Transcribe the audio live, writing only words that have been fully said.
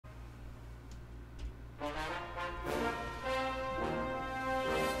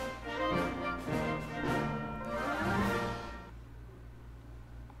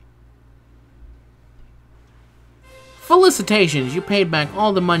Felicitations, you paid back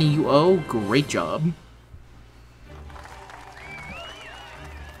all the money you owe. Great job.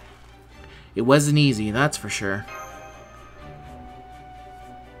 It wasn't easy, that's for sure.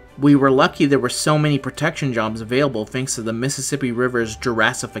 We were lucky there were so many protection jobs available thanks to the Mississippi River's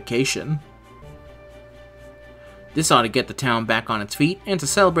Jurassification. This ought to get the town back on its feet, and to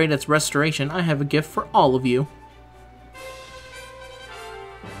celebrate its restoration, I have a gift for all of you.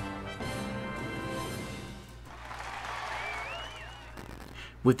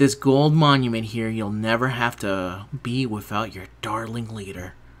 With this gold monument here, you'll never have to be without your darling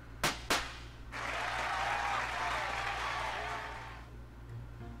leader.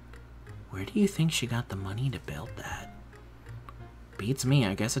 Where do you think she got the money to build that? Beats me,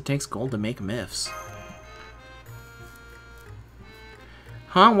 I guess it takes gold to make myths.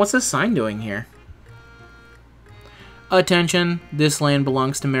 Huh? What's this sign doing here? Attention, this land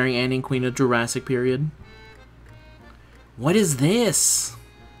belongs to Mary Anning, Queen of Jurassic Period. What is this?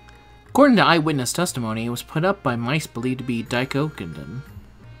 According to eyewitness testimony, it was put up by mice believed to be Dicoquindon.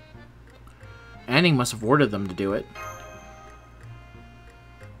 Anning must have ordered them to do it.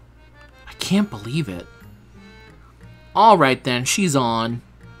 I can't believe it. Alright then, she's on.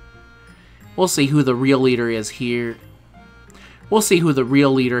 We'll see who the real leader is here. We'll see who the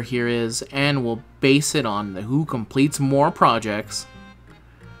real leader here is, and we'll base it on who completes more projects.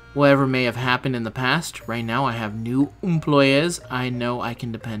 Whatever may have happened in the past, right now I have new employees I know I can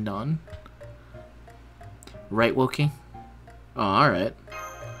depend on. Right, Wookie? Oh, alright.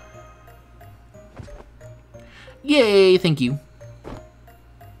 Yay, thank you.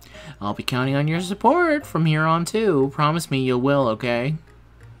 I'll be counting on your support from here on too. Promise me you will, okay?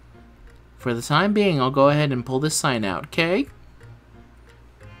 For the time being, I'll go ahead and pull this sign out, okay?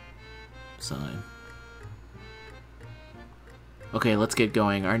 Sign. Okay, let's get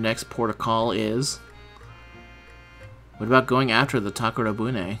going. Our next port of call is... What about going after the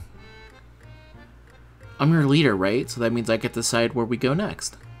Takarabune? I'm your leader, right? So that means I get to decide where we go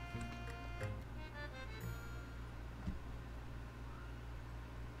next.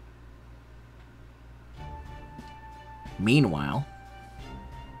 Meanwhile...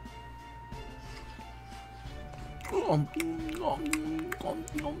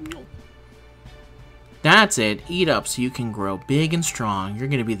 That's it. Eat up so you can grow big and strong. You're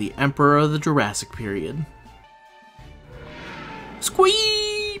gonna be the Emperor of the Jurassic Period.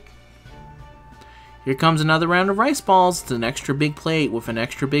 Squeep! Here comes another round of rice balls. It's an extra big plate with an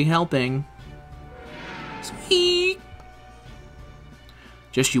extra big helping. Squeak!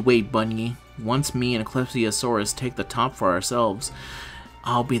 Just you wait, Bunny. Once me and Eclipsiosaurus take the top for ourselves,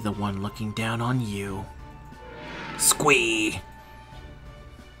 I'll be the one looking down on you. Squee!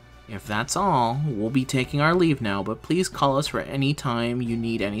 If that's all, we'll be taking our leave now, but please call us for any time you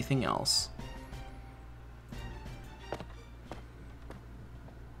need anything else.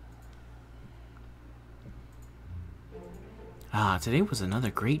 Today was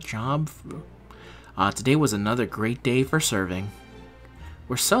another great day for serving.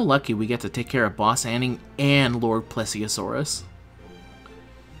 We're so lucky we get to take care of Boss Anning and Lord Plesiosaurus.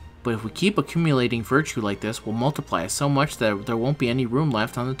 But if we keep accumulating virtue like this, we'll multiply so much that there won't be any room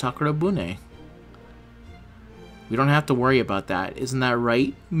left on the Takarabune. We don't have to worry about that. Isn't that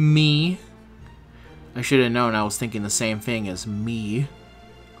right, me? I should have known I was thinking the same thing as me.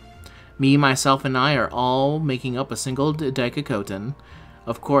 Me, myself, and I are all making up a single Daikakoten.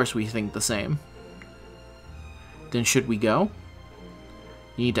 Of course we think the same. Then should we go?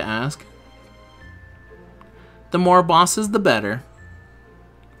 You need to ask. The more bosses, the better.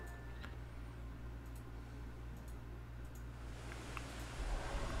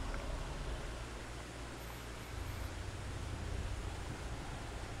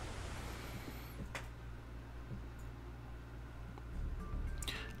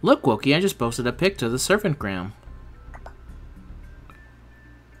 Look, Wookie, I just posted a pic to the Servantgram.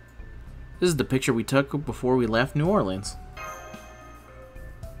 This is the picture we took before we left New Orleans.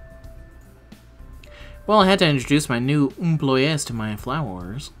 Well, I had to introduce my new employees to my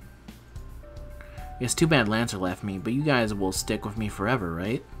flowers. It's too bad Lancer left me, but you guys will stick with me forever,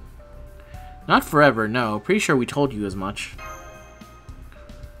 right? Not forever, no. Pretty sure we told you as much.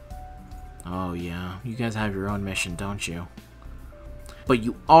 Oh yeah, you guys have your own mission, don't you? But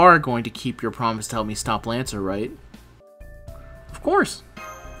you are going to keep your promise to help me stop Lancer, right? Of course.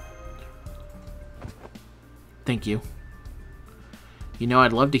 Thank you. You know,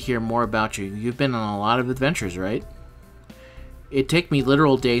 I'd love to hear more about you. You've been on a lot of adventures, right? It'd take me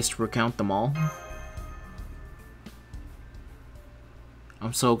literal days to recount them all.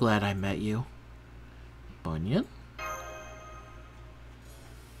 I'm so glad I met you. Bunyan?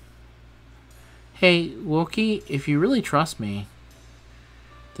 Hey, Wookie, if you really trust me,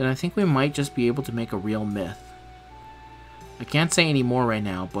 then I think we might just be able to make a real myth. I can't say any more right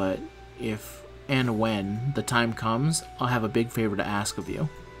now, but if and when the time comes, I'll have a big favor to ask of you.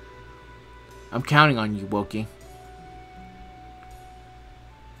 I'm counting on you, Wookie.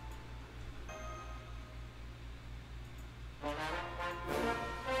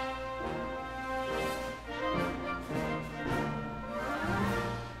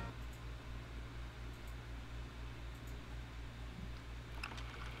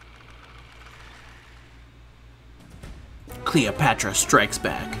 Cleopatra strikes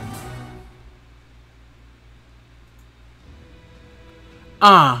back.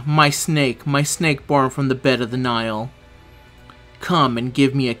 Ah, my snake born from the bed of the Nile. Come and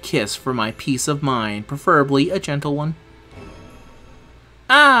give me a kiss for my peace of mind, preferably a gentle one.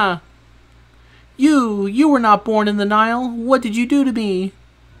 Ah! You were not born in the Nile. What did you do to me?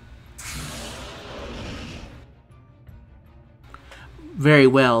 Very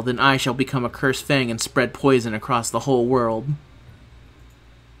well, then I shall become a cursed fang and spread poison across the whole world.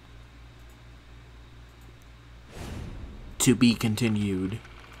 To be continued.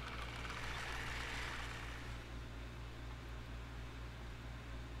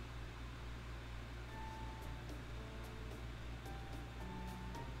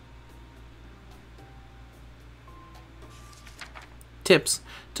 Tips.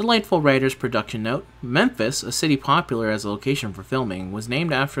 Delightful writer's production note. Memphis, a city popular as a location for filming, was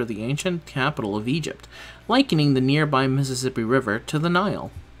named after the ancient capital of Egypt, likening the nearby Mississippi River to the Nile.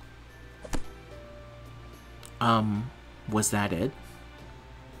 Was that it?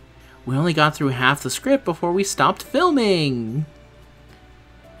 We only got through half the script before we stopped filming!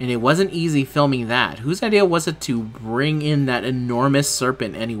 And it wasn't easy filming that. Whose idea was it to bring in that enormous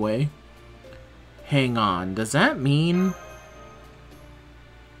serpent anyway? Hang on, does that mean...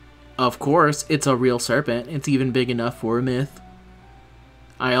 Of course, it's a real serpent. It's even big enough for a myth.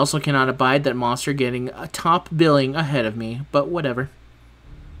 I also cannot abide that monster getting a top billing ahead of me, but whatever.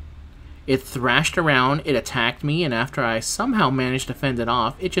 It thrashed around, it attacked me, and after I somehow managed to fend it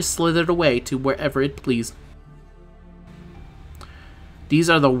off, it just slithered away to wherever it pleased. These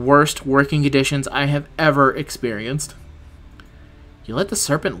are the worst working conditions I have ever experienced. You let the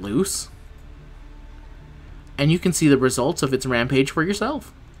serpent loose, and you can see the results of its rampage for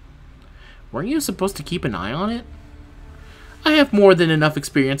yourself. Weren't you supposed to keep an eye on it? I have more than enough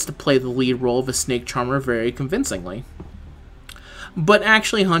experience to play the lead role of a snake charmer very convincingly. But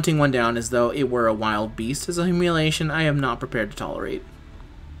actually hunting one down as though it were a wild beast is a humiliation I am not prepared to tolerate.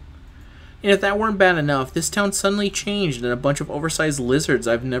 And if that weren't bad enough, this town suddenly changed and a bunch of oversized lizards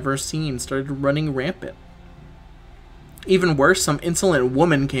I've never seen started running rampant. Even worse, some insolent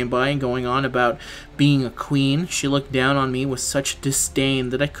woman came by and going on about being a queen. She looked down on me with such disdain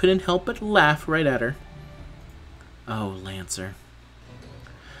that I couldn't help but laugh right at her. Oh, Lancer.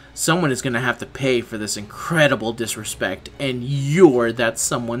 Someone is going to have to pay for this incredible disrespect, and you're that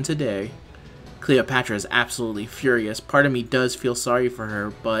someone today. Cleopatra is absolutely furious. Part of me does feel sorry for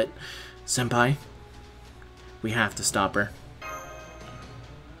her, but... Senpai, we have to stop her.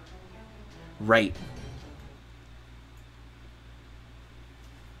 Right.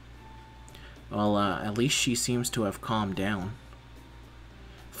 Well, at least she seems to have calmed down.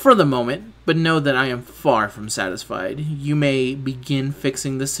 For the moment, but know that I am far from satisfied. You may begin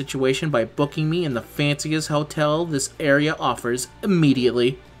fixing this situation by booking me in the fanciest hotel this area offers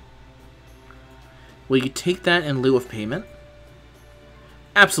immediately. Will you take that in lieu of payment?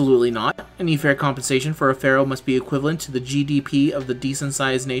 Absolutely not. Any fair compensation for a pharaoh must be equivalent to the GDP of the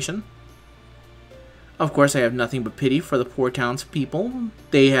decent-sized nation. Of course, I have nothing but pity for the poor townspeople.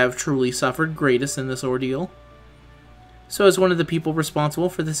 They have truly suffered greatest in this ordeal. So as one of the people responsible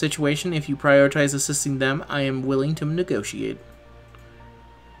for the situation, if you prioritize assisting them, I am willing to negotiate.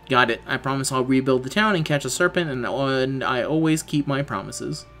 Got it. I promise I'll rebuild the town and catch a serpent, and I always keep my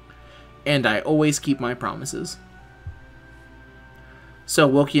promises. And I always keep my promises. So,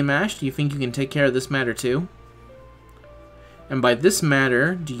 Wookie and Mash, do you think you can take care of this matter too? And by this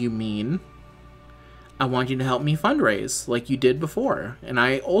matter, do you mean... I want you to help me fundraise, like you did before. And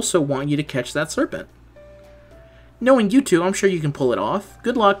I also want you to catch that serpent. Knowing you two, I'm sure you can pull it off.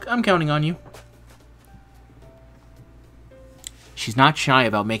 Good luck, I'm counting on you. She's not shy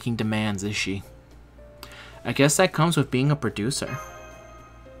about making demands, is she? I guess that comes with being a producer.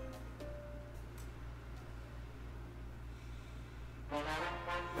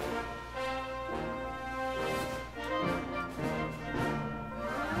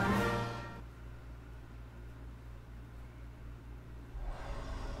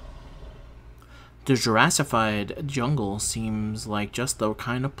 The Jurassified jungle seems like just the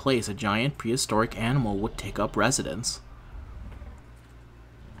kind of place a giant prehistoric animal would take up residence.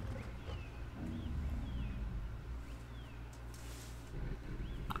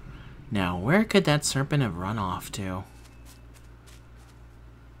 Now, where could that serpent have run off to?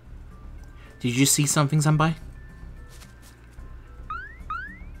 Did you see something, Senpai?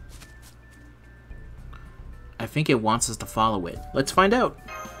 I think it wants us to follow it. Let's find out.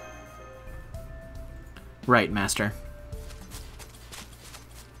 Right, Master.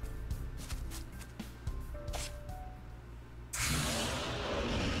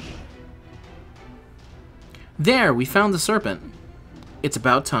 There, we found the serpent. It's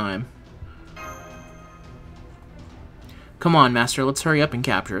about time. Come on, Master, let's hurry up and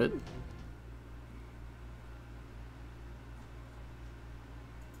capture it.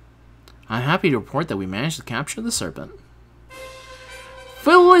 I'm happy to report that we managed to capture the serpent.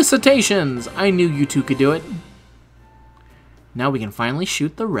 Felicitations! I knew you two could do it. Now we can finally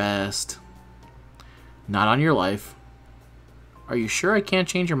shoot the rest. Not on your life. Are you sure I can't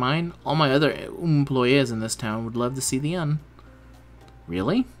change your mind? All my other employees in this town would love to see the end.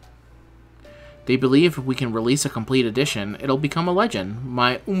 Really? They believe if we can release a complete edition, it'll become a legend.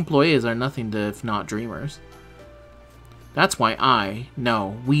 My employees are nothing if not dreamers. That's why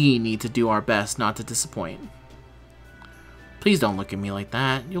we need to do our best not to disappoint. Please don't look at me like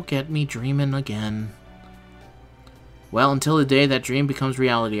that. You'll get me dreaming again. Well, until the day that dream becomes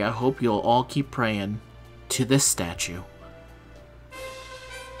reality, I hope you'll all keep praying to this statue.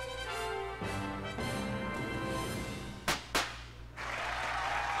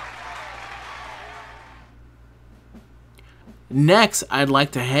 Next, I'd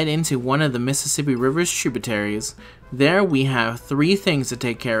like to head into one of the Mississippi River's tributaries. There we have 3 things to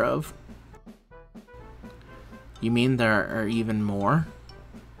take care of. You mean there are even more?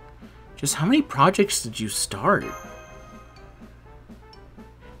 Just how many projects did you start?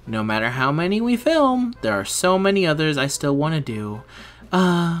 No matter how many we film, there are so many others I still want to do.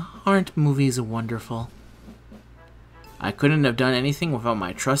 Aren't movies wonderful? I couldn't have done anything without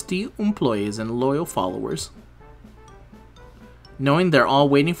my trusty employees and loyal followers. Knowing they're all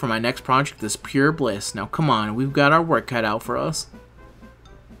waiting for my next project is pure bliss. Now come on, we've got our work cut out for us.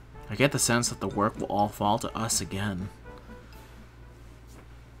 I get the sense that the work will all fall to us again.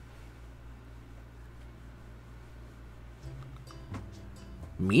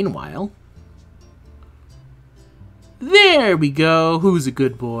 Meanwhile... There we go! Who's a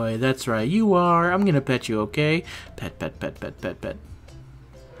good boy? That's right, you are. I'm gonna pet you, okay? Pet, pet, pet, pet, pet, pet.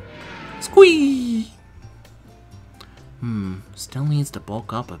 Squee! Still needs to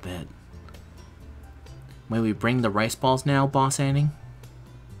bulk up a bit. May we bring the rice balls now, Boss Annie?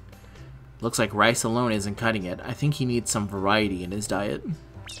 Looks like rice alone isn't cutting it. I think he needs some variety in his diet.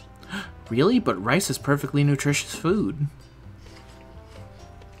 Really? But rice is perfectly nutritious food.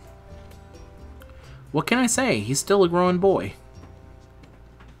 What can I say? He's still a growing boy.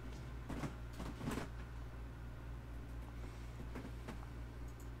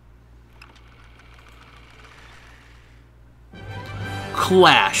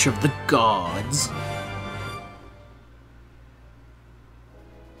 Clash of the Gods.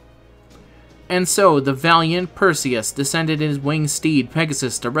 And so, the valiant Perseus descended his winged steed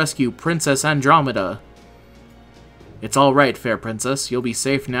Pegasus to rescue Princess Andromeda. It's alright, fair princess. You'll be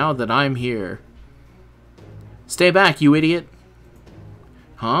safe now that I'm here. Stay back, you idiot.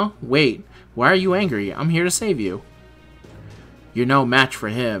 Huh? Wait. Why are you angry? I'm here to save you. You're no match for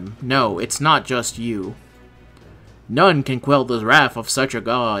him. No, it's not just you. None can quell the wrath of such a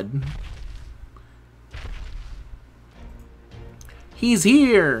god. He's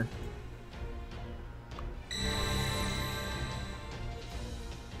here!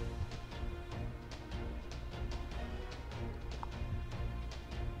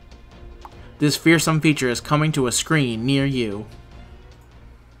 This fearsome feature is coming to a screen near you.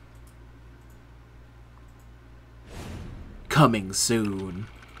 Coming soon.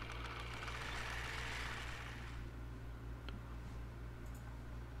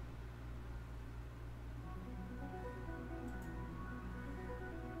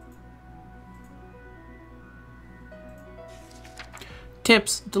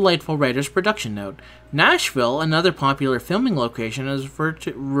 Tips, delightful writer's production note. Nashville, another popular filming location, is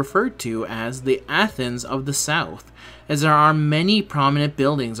referred to as the Athens of the South, as there are many prominent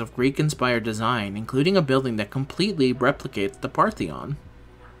buildings of Greek-inspired design, including a building that completely replicates the Parthenon.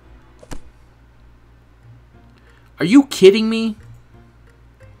 Are you kidding me?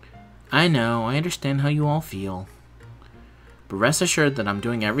 I know, I understand how you all feel. But rest assured that I'm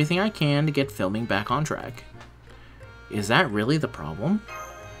doing everything I can to get filming back on track. Is that really the problem?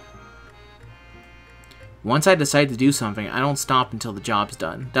 Once I decide to do something, I don't stop until the job's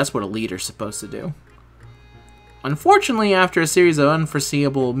done. That's what a leader's supposed to do. Unfortunately, after a series of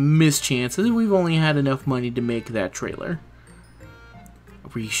unforeseeable mischances, we've only had enough money to make that trailer.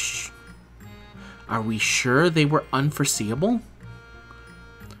 Are we sure they were unforeseeable?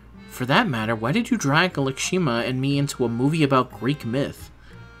 For that matter, why did you drag Lakshma and me into a movie about Greek myth?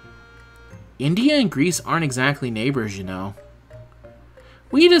 India and Greece aren't exactly neighbors, you know.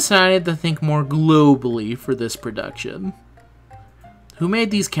 We decided to think more globally for this production. Who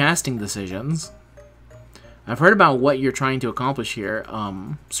made these casting decisions? I've heard about what you're trying to accomplish here,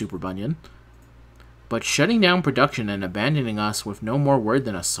 Super Bunyan. But shutting down production and abandoning us with no more word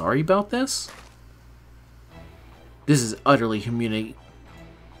than a sorry about this? This is utterly humiliating.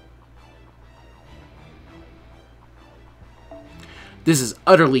 This is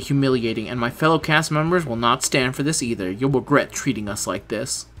utterly humiliating, and my fellow cast members will not stand for this either. You'll regret treating us like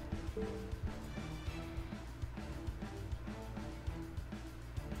this.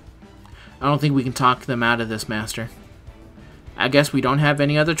 I don't think we can talk them out of this, Master. I guess we don't have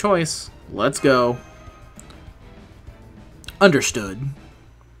any other choice. Let's go. Understood.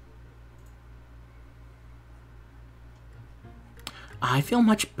 I feel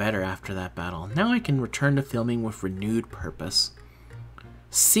much better after that battle. Now I can return to filming with renewed purpose.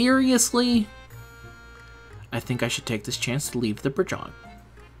 Seriously? I think I should take this chance to leave the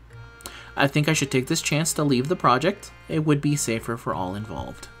project. It would be safer for all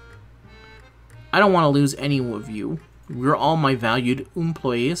involved. I don't want to lose any of you. You're all my valued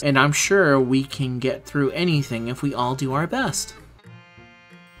employees, and I'm sure we can get through anything if we all do our best.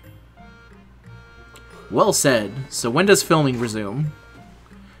 Well said. So when does filming resume?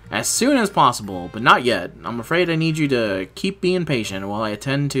 As soon as possible, but not yet. I'm afraid I need you to keep being patient while I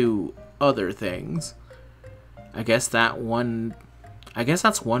attend to other things. I guess that's one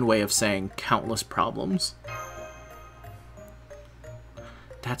way of saying countless problems.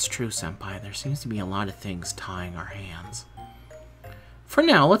 That's true, Senpai. There seems to be a lot of things tying our hands. For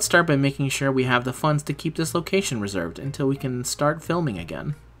now, let's start by making sure we have the funds to keep this location reserved until we can start filming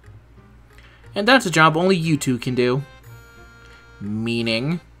again. And that's a job only you two can do.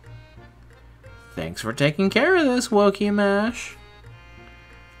 Meaning... Thanks for taking care of this, Wokey Mash.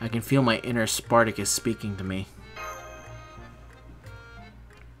 I can feel my inner Spartacus speaking to me.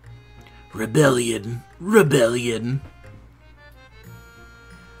 Rebellion! Rebellion!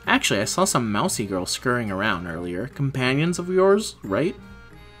 Actually, I saw some mousy girls scurrying around earlier. Companions of yours, right?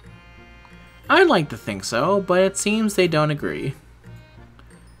 I'd like to think so, but it seems they don't agree.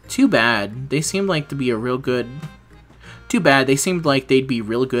 Too bad. They seemed like they'd be real good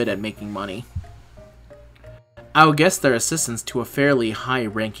at making money. I would guess they're assistants to a fairly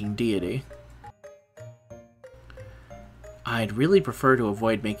high-ranking deity. I'd really prefer to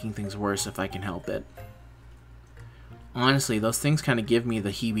avoid making things worse if I can help it. Honestly, those things kind of give me the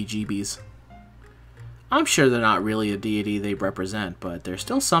heebie-jeebies. I'm sure they're not really a deity they represent, but there's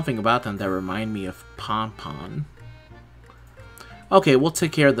still something about them that remind me of Pon-Pon. Okay, we'll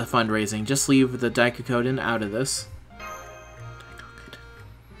take care of the fundraising. Just leave the Daikokoden out of this.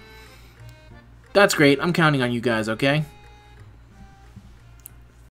 That's great. I'm counting on you guys, okay?